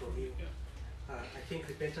flee from him. I think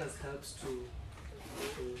repentance helps to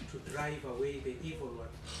drive away the evil one.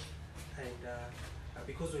 And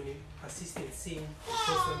because when you persist in sin, you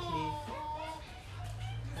constantly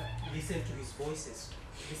listen to his voices,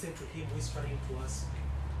 listen to him whispering to us.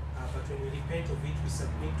 But when we repent of it, we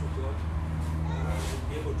submit to God, we'll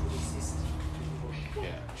be able to resist the evil.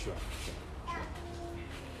 Yeah, sure.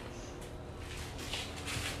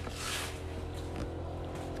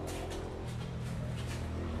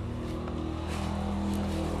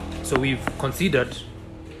 So we've considered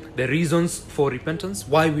the reasons for repentance,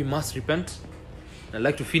 why we must repent. I'd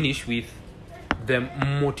like to finish with the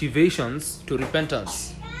motivations to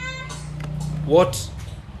repentance. What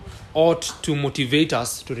ought to motivate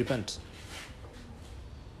us to repent?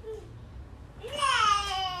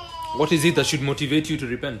 What is it that should motivate you to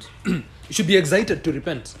repent? You should be excited to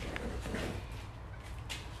repent.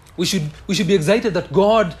 We should be excited that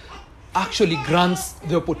God actually grants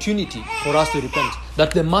the opportunity for us to repent.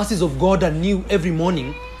 That the mercies of God are new every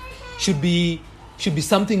morning should be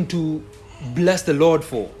something to bless the Lord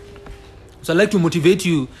for. So I'd like to motivate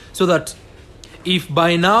you so that if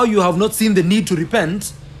by now you have not seen the need to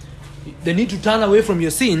repent, the need to turn away from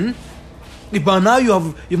your sin, if by now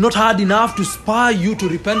you've not had enough to spur you to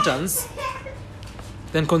repentance,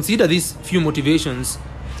 then consider these few motivations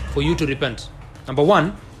for you to repent. Number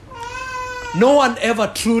one, no one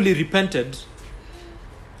ever truly repented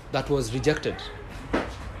that was rejected.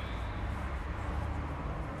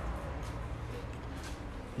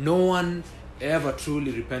 No one ever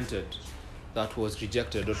truly repented that was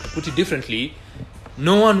rejected. Or to put it differently,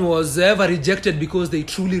 no one was ever rejected because they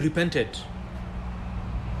truly repented.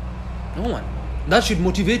 No one. That should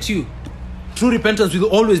motivate you. True repentance will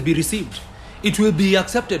always be received. It will be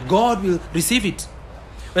accepted. God will receive it.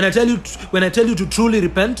 When I tell you to truly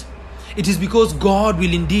repent, it is because God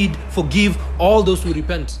will indeed forgive all those who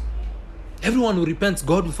repent. Everyone who repents,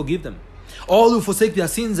 God will forgive them. All who forsake their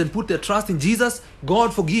sins and put their trust in Jesus,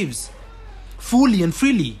 God forgives fully and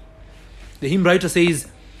freely. The hymn writer says,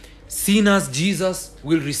 sinners Jesus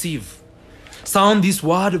will receive. Sound this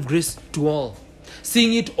word of grace to all.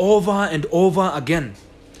 Sing it over and over again.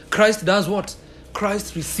 Christ does what?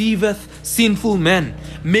 Christ receiveth sinful men.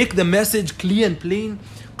 Make the message clear and plain.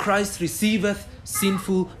 Christ receiveth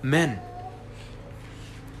sinful men.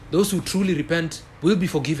 Those who truly repent will be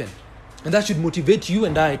forgiven. And that should motivate you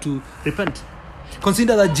and I to repent.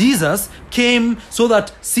 Consider that Jesus came so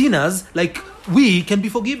that sinners like we can be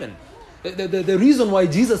forgiven. The reason why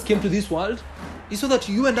Jesus came to this world is so that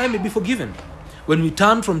you and I may be forgiven. When we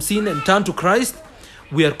turn from sin and turn to Christ,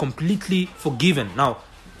 we are completely forgiven. Now,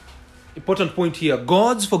 important point here,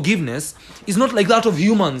 God's forgiveness is not like that of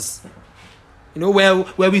humans. You know, where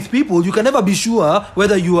with people, you can never be sure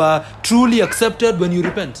whether you are truly accepted when you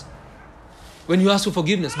repent. When you ask for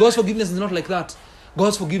forgiveness. God's forgiveness is not like that.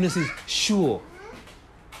 God's forgiveness is sure.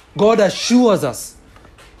 God assures us.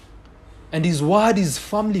 And His word is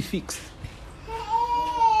firmly fixed.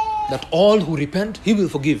 That all who repent, He will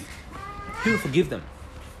forgive. He will forgive them.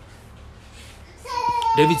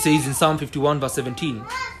 David says in Psalm 51 verse 17,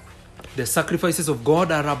 the sacrifices of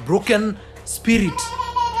God are a broken spirit,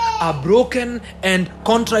 a broken and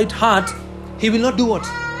contrite heart. He will not do what?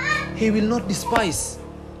 He will not despise.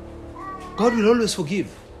 God will always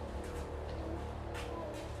forgive.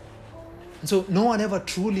 And so no one ever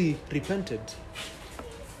truly repented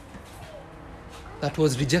that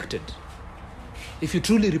was rejected. If you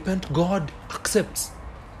truly repent, God accepts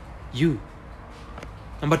you.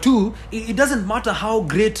 Number two, it doesn't matter how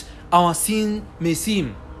great our sin may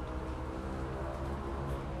seem.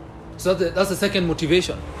 So that's the second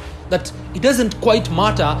motivation. That it doesn't quite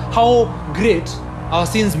matter how great our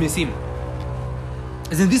sins may seem.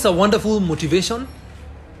 Isn't this a wonderful motivation?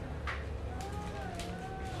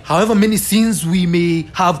 However many sins we may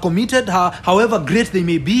have committed, however great they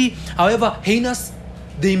may be, however heinous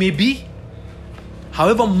they may be,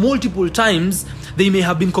 however multiple times they may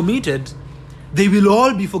have been committed, they will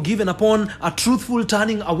all be forgiven upon a truthful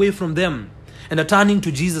turning away from them and a turning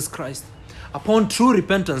to Jesus Christ. Upon true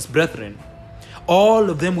repentance, brethren, all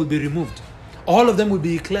of them will be removed. All of them will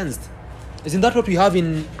be cleansed. Isn't that what we have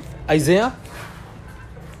in Isaiah?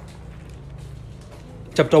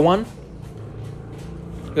 Chapter 1.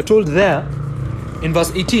 We're told there in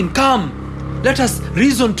verse 18, come, let us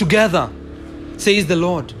reason together, says the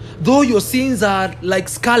Lord. Though your sins are like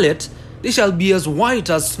scarlet, they shall be as white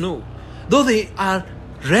as snow. Though they are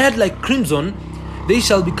red like crimson, they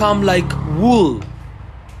shall become like wool.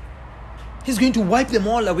 He's going to wipe them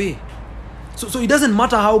all away. So it doesn't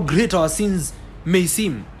matter how great our sins may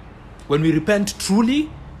seem. When we repent truly,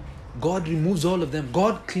 God removes all of them.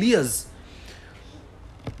 God clears.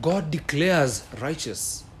 God declares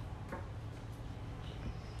righteous.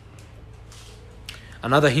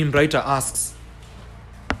 Another hymn writer asks,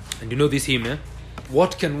 and you know this hymn,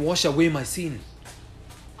 what can wash away my sin?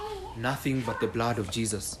 Nothing but the blood of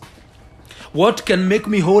Jesus. What can make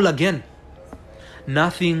me whole again?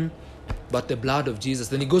 Nothing but the blood of Jesus.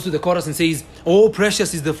 Then he goes to the chorus and says, oh,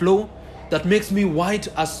 precious is the flow that makes me white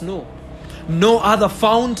as snow. No other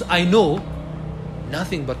fount I know,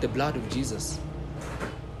 nothing but the blood of Jesus.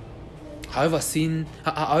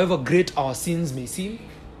 However great our sins may seem,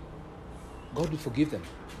 God will forgive them.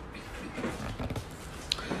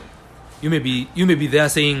 You may be there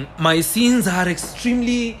saying, my sins are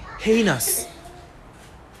extremely heinous.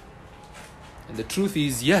 And the truth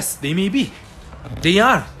is, yes, they may be. They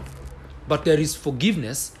are. But there is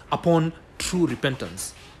forgiveness upon true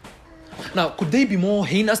repentance. Now, could they be more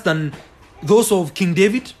heinous than those of King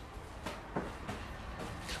David?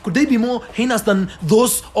 Could they be more heinous than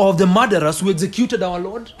those of the murderers who executed our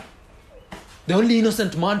Lord? The only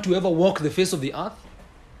innocent man to ever walk the face of the earth?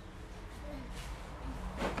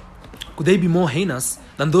 could they be more heinous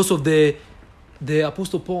than those of the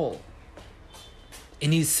Apostle Paul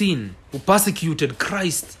in his sin, who persecuted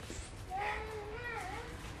Christ?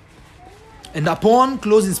 And upon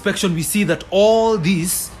close inspection, we see that all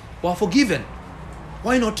these were forgiven.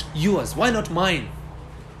 Why not yours? Why not mine?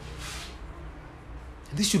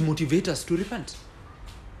 And this should motivate us to repent.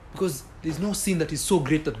 Because there is no sin that is so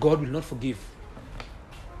great that God will not forgive.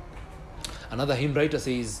 Another hymn writer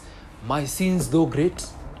says, "My sins, though great,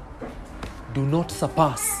 do not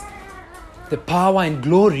surpass the power and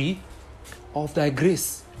glory of thy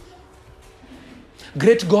grace.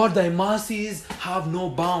 Great God, thy mercies have no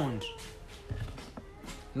bound."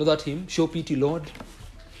 Know that hymn? Show pity, Lord.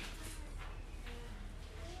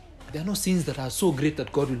 There are no sins that are so great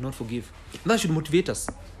that God will not forgive. And that should motivate us.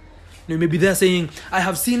 You may be there saying, "I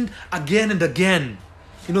have sinned again and again."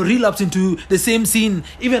 Relapse into the same sin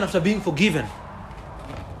even after being forgiven.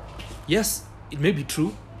 Yes, it may be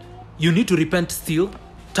true. You need to repent still,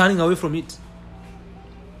 turning away from it.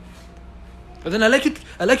 But then I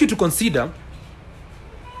like you to consider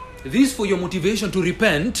this for your motivation to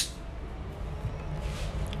repent.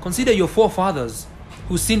 Consider your forefathers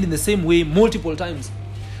who sinned in the same way multiple times.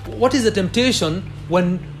 What is the temptation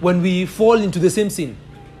when we fall into the same sin?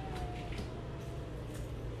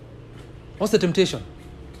 What's the temptation?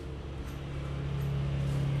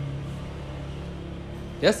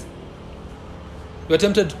 Yes? You are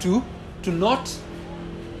tempted to not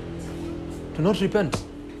repent.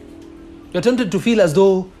 You are tempted to feel as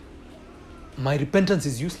though my repentance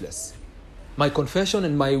is useless. My confession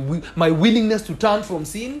and my willingness to turn from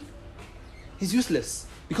sin is useless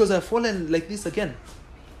because I've fallen like this again.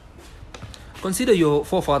 Consider your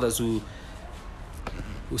forefathers who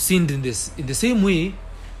sinned in the same way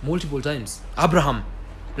multiple times. Abraham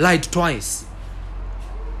lied twice.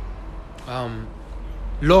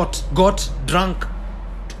 Lot got drunk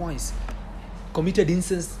twice. Committed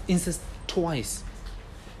incest twice.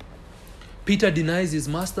 Peter denies his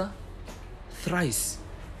master thrice.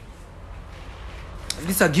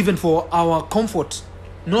 These are given for our comfort,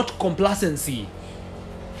 not complacency.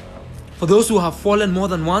 For those who have fallen more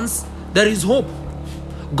than once, there is hope.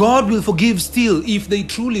 God will forgive still if they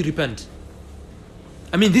truly repent.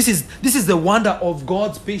 I mean, this is the wonder of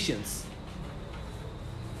God's patience.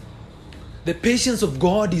 The patience of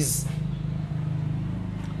God is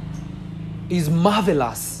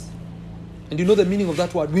marvelous. And you know the meaning of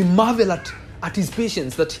that word. We marvel at his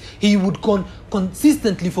patience, that he would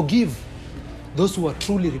consistently forgive those who are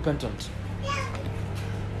truly repentant.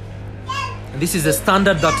 And this is the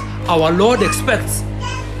standard that our Lord expects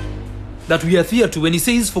that we adhere to when he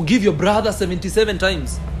says, "Forgive your brother 77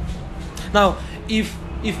 times." Now, if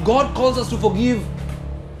God calls us to forgive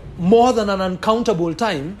more than an uncountable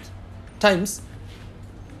times,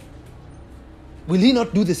 will he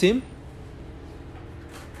not do the same?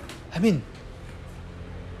 I mean,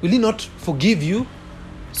 will he not forgive you?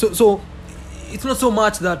 So it's not so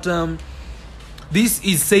much that this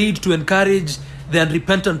is said to encourage the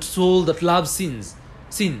unrepentant soul that loves sin.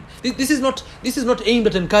 This is not aimed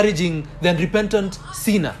at encouraging the unrepentant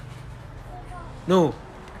sinner. No.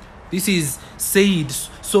 This is said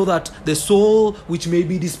so that the soul which may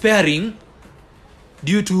be despairing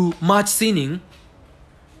due to much sinning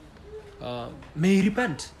may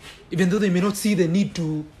repent, even though they may not see the need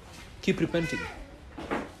to keep repenting.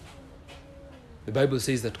 The Bible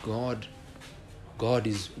says that God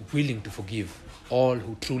is willing to forgive all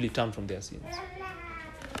who truly turn from their sins.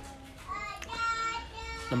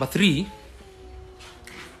 Number 3,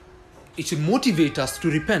 it should motivate us to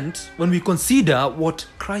repent when we consider what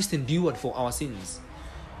Christ endured for our sins.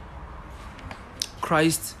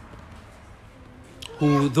 Christ,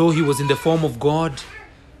 who, though he was in the form of God,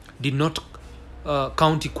 did not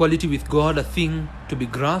count equality with God a thing to be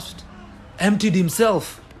grasped, emptied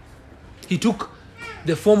himself. He took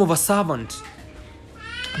the form of a servant,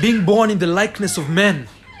 being born in the likeness of men,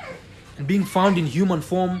 and being found in human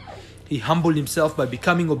form, he humbled himself by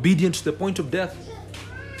becoming obedient to the point of death,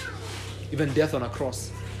 even death on a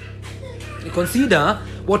cross. And consider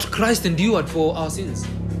what Christ endured for our sins.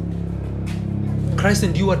 Christ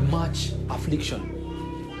endured much affliction.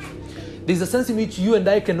 There is a sense in which you and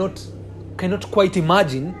I cannot quite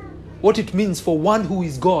imagine what it means for one who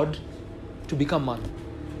is God to become man.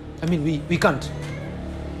 I mean, we can't.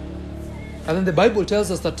 And then the Bible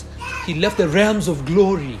tells us that he left the realms of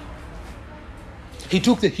glory. He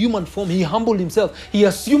took the human form. He humbled himself. He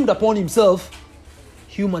assumed upon himself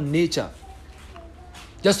human nature,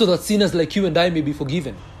 just so that sinners like you and I may be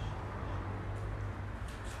forgiven.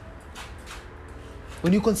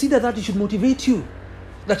 When you consider that, it should motivate you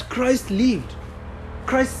that Christ lived,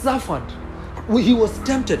 Christ suffered, he was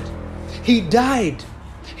tempted, He died.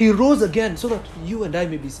 He rose again so that you and I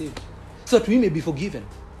may be saved, so that we may be forgiven.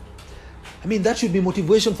 I mean, that should be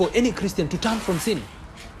motivation for any Christian to turn from sin.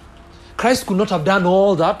 Christ could not have done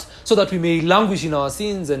all that so that we may languish in our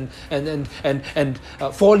sins and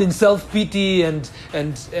fall in self-pity and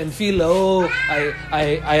feel, oh,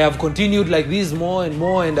 I have continued like this more and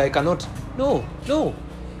more and I cannot. No.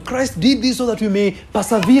 Christ did this so that we may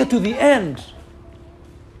persevere to the end.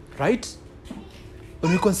 Right?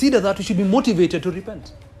 When we consider that, we should be motivated to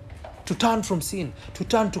repent, to turn from sin, to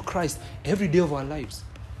turn to Christ every day of our lives,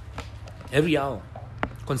 every hour.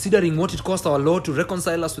 Considering what it cost our Lord to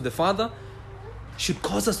reconcile us to the Father should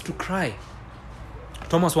cause us to cry.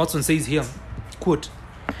 Thomas Watson says here, quote,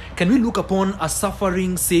 "Can we look upon a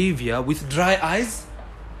suffering Savior with dry eyes?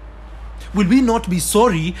 Will we not be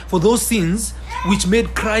sorry for those sins which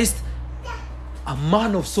made Christ a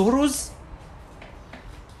man of sorrows?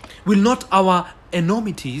 Will not our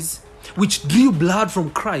enormities, which drew blood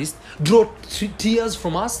from Christ, draw tears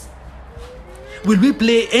from us? Will we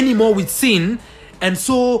play any more with sin and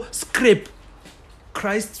so scrape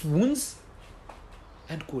Christ's wounds?"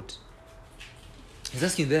 End quote. He's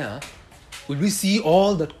asking there, will we see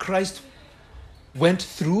all that Christ went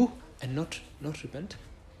through and not repent?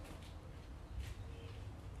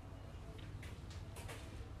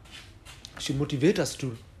 It should motivate us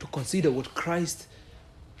to consider what Christ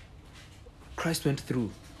went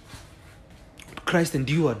through, what Christ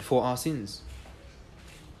endured for our sins.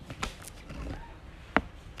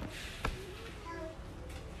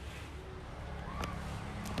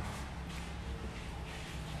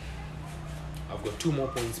 I've got 2 more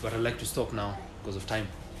points, but I'd like to stop now because of time.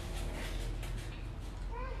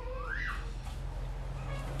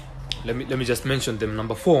 Let me just mention them.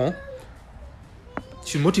 Number 4, it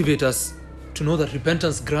should motivate us to know that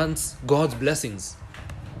repentance grants God's blessings.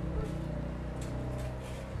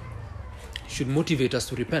 It should motivate us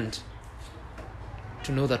to repent,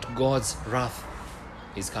 to know that God's wrath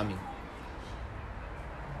is coming.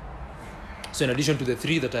 So in addition to the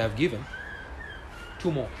 3 that I have given,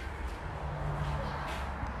 2 more.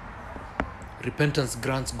 Repentance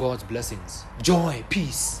grants God's blessings. Joy,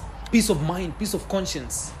 peace of mind, peace of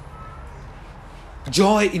conscience.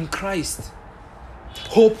 Joy in Christ.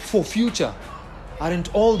 Hope for future.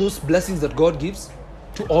 Aren't all those blessings that God gives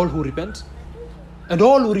to all who repent? And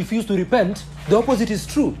all who refuse to repent, the opposite is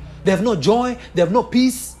true. They have no joy, they have no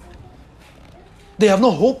peace, they have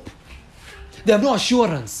no hope, they have no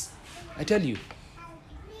assurance. I tell you.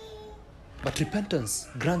 But repentance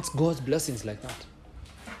grants God's blessings like that.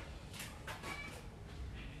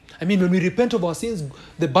 I mean, when we repent of our sins,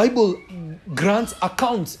 the Bible grants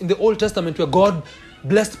accounts in the Old Testament where God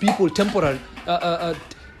blessed people in a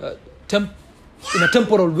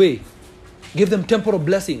temporal way, gave them temporal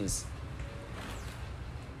blessings,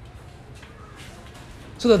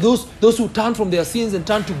 so that those who turn from their sins and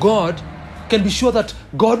turn to God can be sure that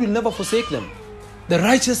God will never forsake them. The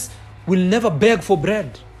righteous will never beg for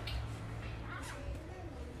bread.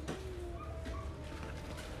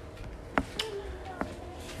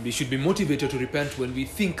 We should be motivated to repent when we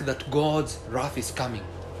think that God's wrath is coming.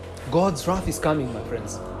 God's wrath is coming, my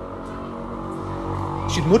friends.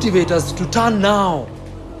 It should motivate us to turn now.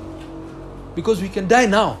 Because we can die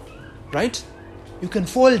now, right? You can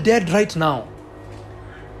fall dead right now.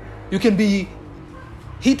 You can be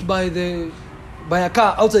hit by a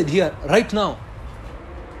car outside here right now.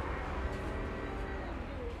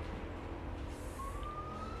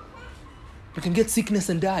 You can get sickness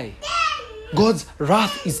and die. God's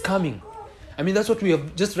wrath is coming. I mean, that's what we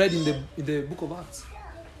have just read in the book of Acts.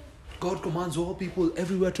 God commands all people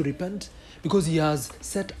everywhere to repent because He has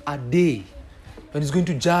set a day when He's going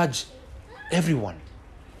to judge everyone.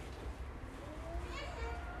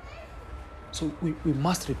 So we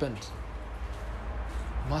must repent.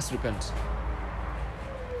 We must repent.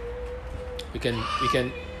 We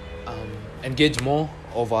can engage more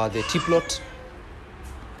over the T-plot.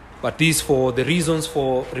 But these, for the reasons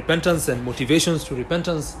for repentance and motivations to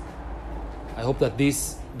repentance, I hope that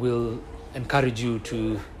this will encourage you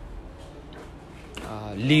to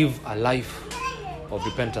live a life of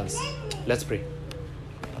repentance. Let's pray.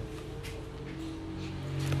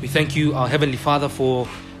 We thank you, our Heavenly Father, for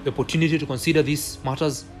the opportunity to consider these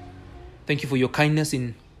matters. Thank you for your kindness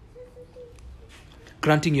in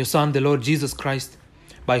granting your Son, the Lord Jesus Christ,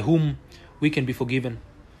 by whom we can be forgiven.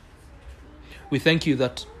 We thank you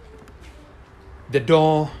that the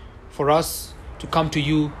door for us to come to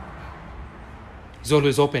you is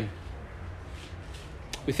always open.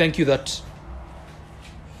 We thank you that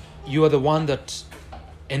you are the one that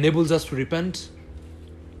enables us to repent.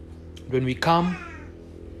 When we come,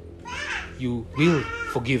 you will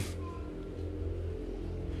forgive.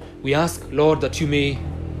 We ask, Lord, that you may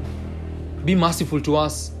be merciful to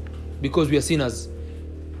us because we are sinners.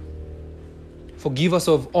 Forgive us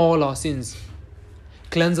of all our sins.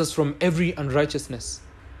 Cleanse us from every unrighteousness.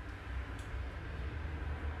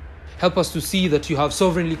 Help us to see that you have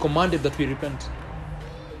sovereignly commanded that we repent.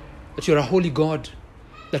 That you are a holy God.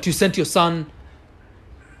 That you sent your Son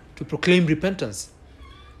to proclaim repentance.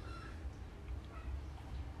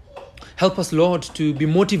 Help us, Lord, to be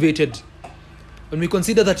motivated when we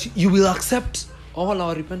consider that you will accept all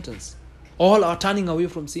our repentance, all our turning away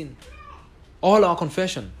from sin, all our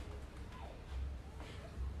confession,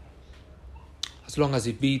 as long as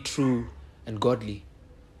it be true and godly.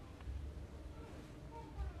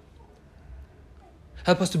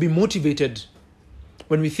 Help us to be motivated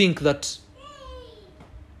when we think that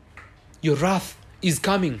your wrath is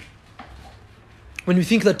coming. When we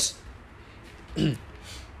think that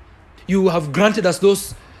you have granted us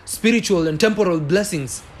those spiritual and temporal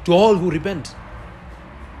blessings to all who repent.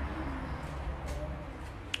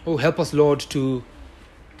 Oh, help us, Lord, to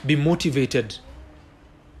be motivated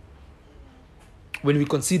when we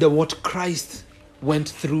consider what Christ went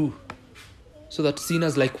through so that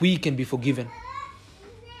sinners like we can be forgiven.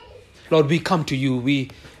 Lord, we come to you. We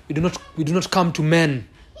do not come to men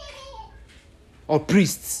or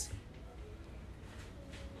priests,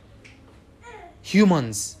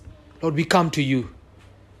 humans. Lord, we come to you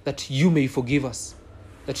that you may forgive us,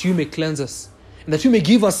 that you may cleanse us, and that you may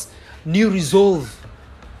give us new resolve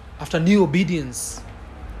after new obedience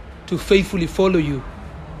to faithfully follow you,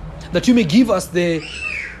 that you may give us the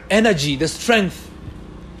energy, the strength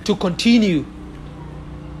to continue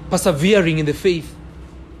persevering in the faith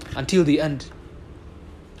until the end,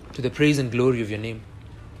 to the praise and glory of your name.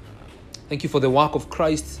 Thank you for the work of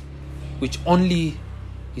Christ, which only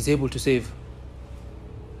is able to save.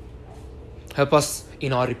 Help us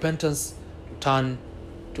in our repentance to turn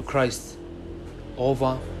to Christ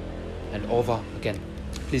over and over again.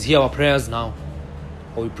 Please hear our prayers now,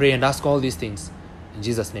 for we pray and ask all these things in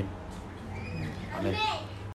Jesus' name. Amen.